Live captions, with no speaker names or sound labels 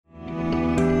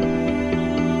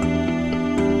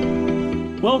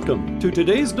Welcome to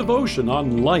today's devotion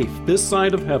on life this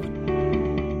side of heaven.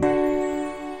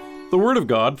 The Word of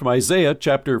God from Isaiah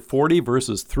chapter 40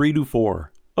 verses 3-4.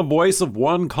 A voice of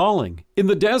one calling, "In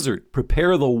the desert,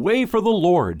 prepare the way for the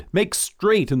Lord. Make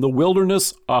straight in the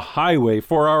wilderness a highway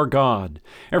for our God.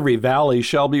 Every valley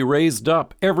shall be raised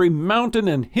up, every mountain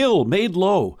and hill made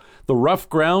low. The rough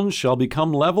ground shall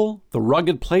become level, the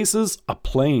rugged places a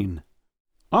plain."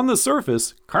 On the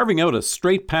surface, carving out a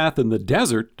straight path in the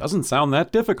desert doesn't sound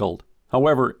that difficult.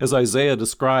 However, as Isaiah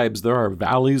describes, there are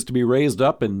valleys to be raised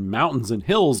up and mountains and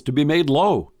hills to be made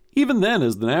low. Even then,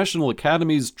 as the National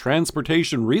Academy's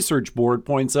Transportation Research Board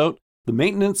points out, the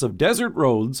maintenance of desert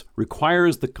roads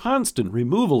requires the constant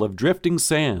removal of drifting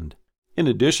sand. In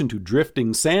addition to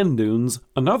drifting sand dunes,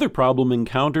 another problem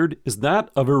encountered is that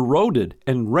of eroded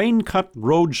and rain-cut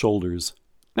road shoulders.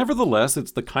 Nevertheless,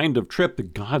 it's the kind of trip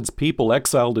that God's people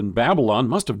exiled in Babylon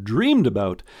must have dreamed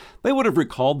about. They would have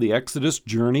recalled the Exodus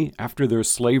journey after their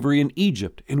slavery in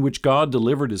Egypt, in which God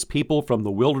delivered his people from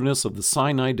the wilderness of the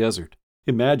Sinai desert.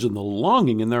 Imagine the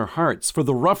longing in their hearts for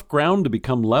the rough ground to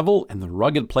become level and the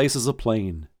rugged places a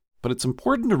plain. But it's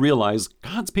important to realize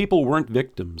God's people weren't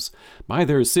victims. By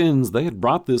their sins, they had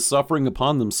brought this suffering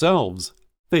upon themselves.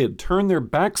 They had turned their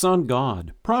backs on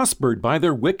God, prospered by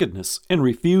their wickedness, and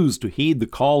refused to heed the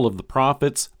call of the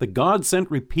prophets that God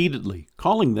sent repeatedly,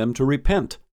 calling them to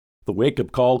repent. The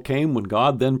wake-up call came when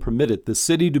God then permitted the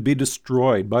city to be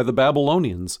destroyed by the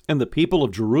Babylonians, and the people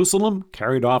of Jerusalem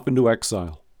carried off into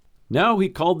exile. Now he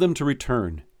called them to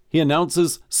return. He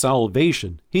announces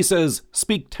salvation. He says,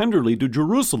 "Speak tenderly to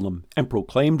Jerusalem and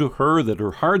proclaim to her that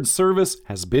her hard service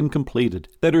has been completed,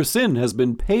 that her sin has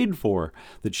been paid for,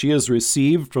 that she has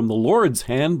received from the Lord's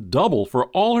hand double for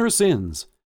all her sins."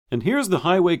 And here's the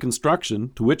highway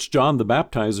construction to which John the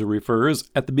Baptizer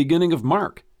refers at the beginning of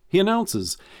Mark. He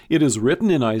announces, "It is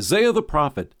written in Isaiah the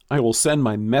prophet, I will send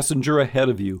my messenger ahead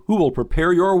of you, who will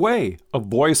prepare your way, a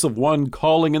voice of one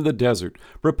calling in the desert,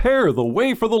 prepare the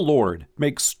way for the Lord,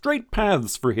 make straight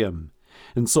paths for him."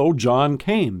 And so John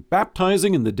came,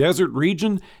 baptizing in the desert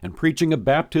region and preaching a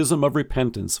baptism of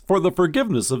repentance for the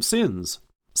forgiveness of sins.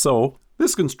 So,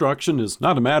 this construction is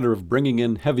not a matter of bringing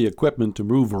in heavy equipment to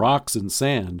move rocks and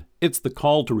sand. It's the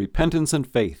call to repentance and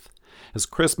faith. As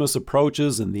Christmas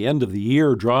approaches and the end of the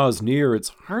year draws near,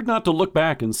 it's hard not to look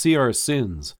back and see our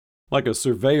sins. Like a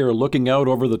surveyor looking out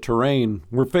over the terrain,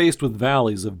 we're faced with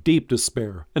valleys of deep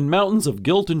despair and mountains of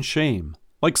guilt and shame.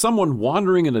 Like someone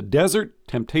wandering in a desert,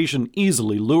 temptation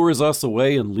easily lures us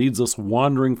away and leads us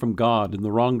wandering from God in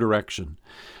the wrong direction.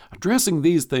 Addressing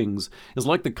these things is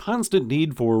like the constant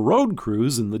need for road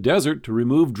crews in the desert to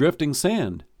remove drifting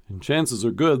sand. And chances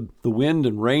are good the wind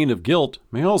and rain of guilt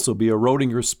may also be eroding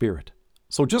your spirit.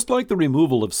 So just like the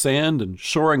removal of sand and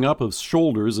shoring up of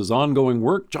shoulders is ongoing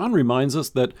work, John reminds us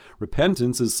that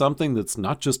repentance is something that's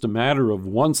not just a matter of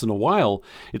once in a while,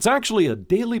 it's actually a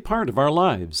daily part of our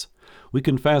lives. We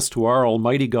confess to our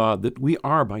Almighty God that we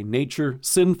are by nature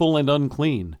sinful and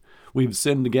unclean. We've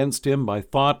sinned against him by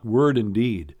thought, word, and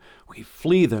deed. We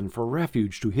flee then for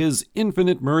refuge to his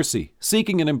infinite mercy,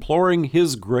 seeking and imploring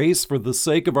his grace for the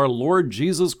sake of our Lord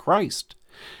Jesus Christ.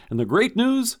 And the great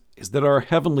news is that our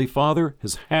Heavenly Father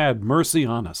has had mercy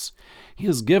on us. He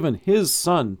has given his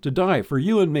Son to die for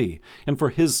you and me, and for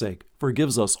his sake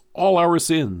forgives us all our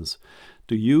sins.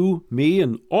 To you, me,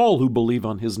 and all who believe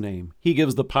on his name, he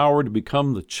gives the power to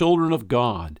become the children of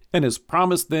God, and has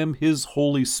promised them his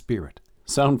Holy Spirit.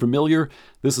 Sound familiar?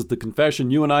 This is the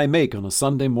confession you and I make on a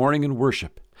Sunday morning in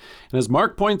worship. And as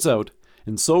Mark points out,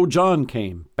 and so John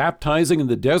came, baptizing in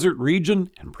the desert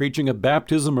region and preaching a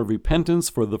baptism of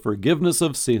repentance for the forgiveness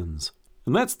of sins.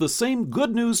 And that's the same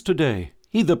good news today.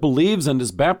 He that believes and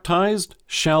is baptized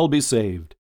shall be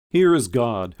saved. Here is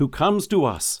God who comes to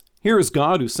us. Here is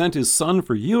God who sent his Son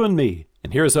for you and me.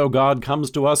 And here's how God comes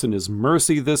to us in his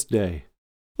mercy this day.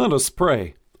 Let us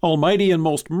pray. Almighty and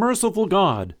most merciful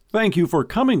God, thank you for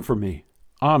coming for me.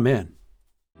 Amen.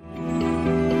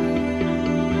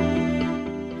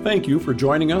 Thank you for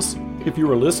joining us. If you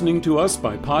are listening to us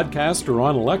by podcast or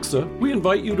on Alexa, we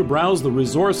invite you to browse the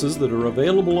resources that are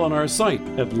available on our site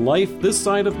at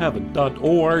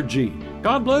lifethissideofheaven.org.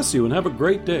 God bless you and have a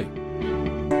great day.